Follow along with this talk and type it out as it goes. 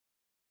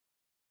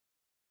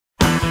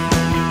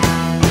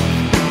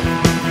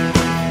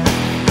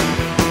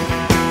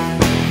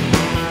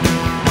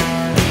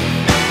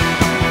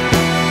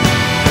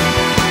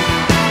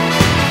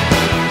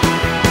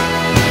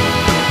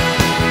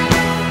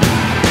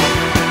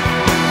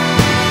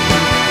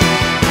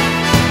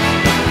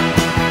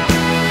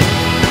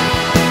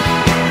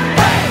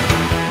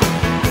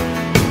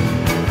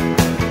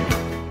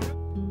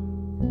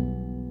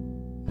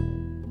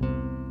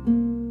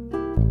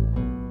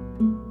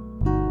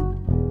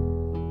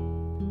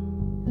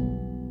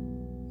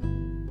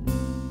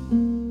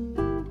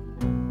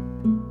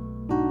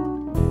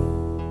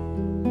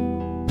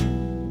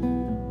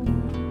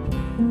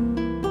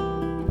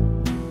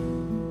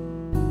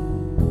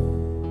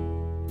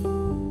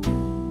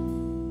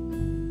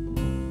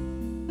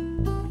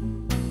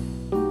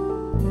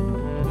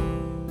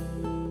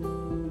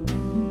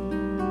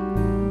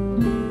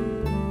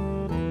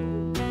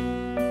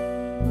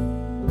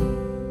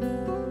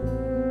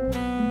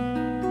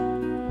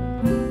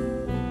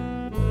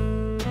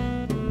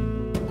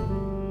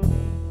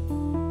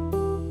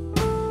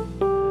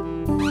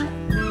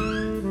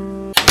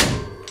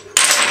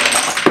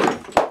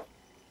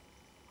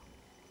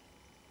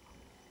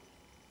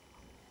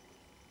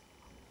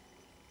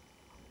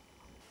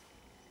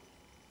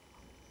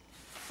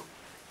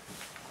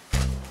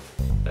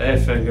I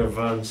figure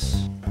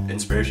once.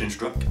 Inspiration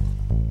struck.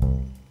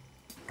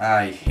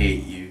 I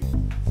hate you.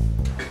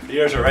 3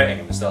 years of writing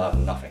and we still have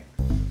nothing.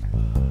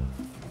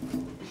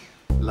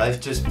 Life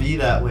just be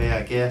that way,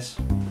 I guess.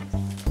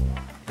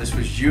 This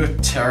was your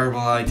terrible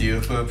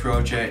idea for a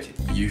project.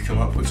 You come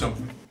up with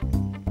something.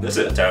 This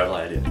is a terrible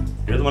idea.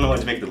 You're the one who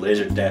wanted to make the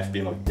laser death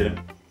beam of doom.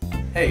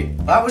 Hey,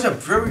 that was a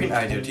brilliant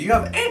idea. Do you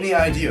have any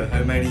idea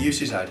how many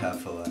uses I'd have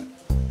for that?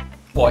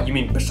 What, you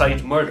mean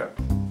besides murder?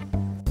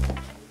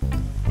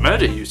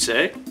 Murder, you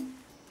say?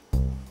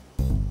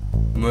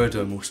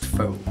 Murder most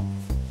foul.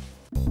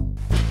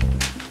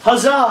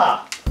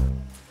 Huzzah!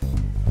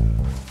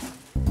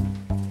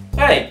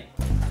 Hey!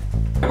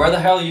 Where the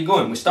hell are you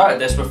going? We started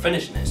this, we're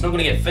finishing it. It's not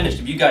going to get finished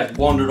if you guys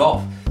wandered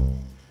off.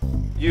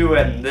 You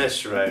win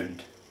this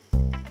round.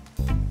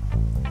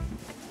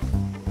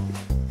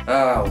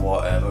 Ah,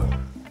 whatever.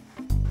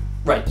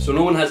 Right, so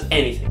no one has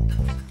anything.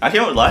 I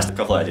came up with the last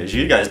couple of ideas.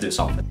 You guys do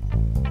something.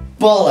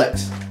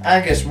 Bollocks!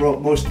 Angus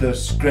wrote most of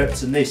those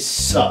scripts and they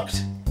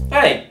sucked.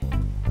 Hey!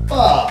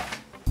 Fuck!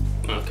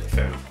 Okay,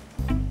 fair enough.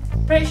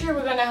 Pretty sure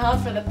we're gonna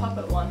hunt for the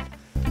puppet one.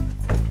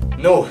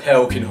 No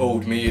hell can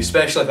hold me,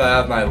 especially if I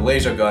have my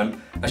laser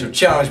gun. I shall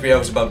challenge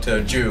Beelzebub to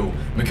a duel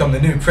and become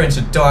the new Prince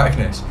of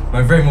Darkness. My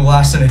reign will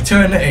last an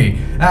eternity,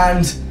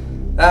 and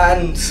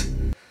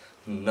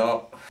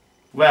not.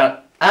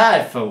 Well,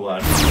 I for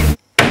one.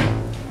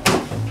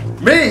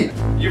 Me!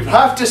 You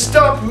have to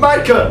stop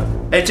Micah!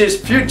 It is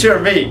future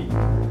me.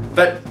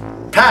 But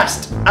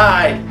past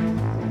I.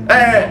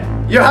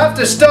 You have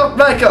to stop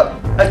Micah!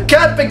 I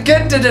can't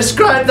begin to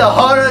describe the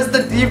horrors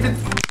that even.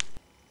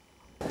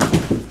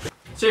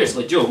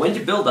 Seriously, Joe, when did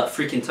you build that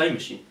freaking time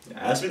machine?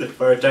 Ask me the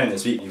third time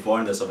this week you've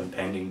warned us of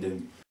impending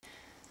doom.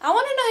 I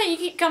want to know how you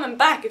keep coming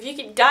back if you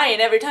keep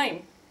dying every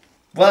time.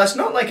 Well, it's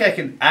not like I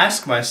can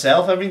ask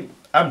myself. I mean,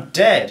 I'm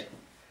dead.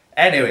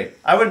 Anyway,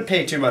 I wouldn't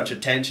pay too much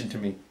attention to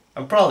me.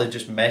 I'm probably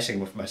just messing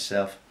with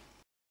myself.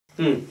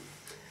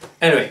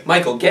 Anyway,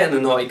 Michael, get in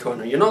the naughty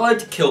corner. You're not allowed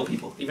to kill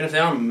people, even if they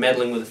are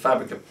meddling with the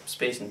fabric of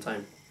space and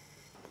time.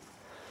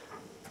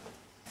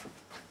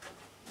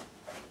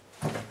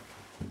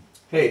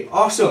 Hey,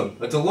 awesome!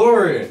 A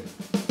DeLorean!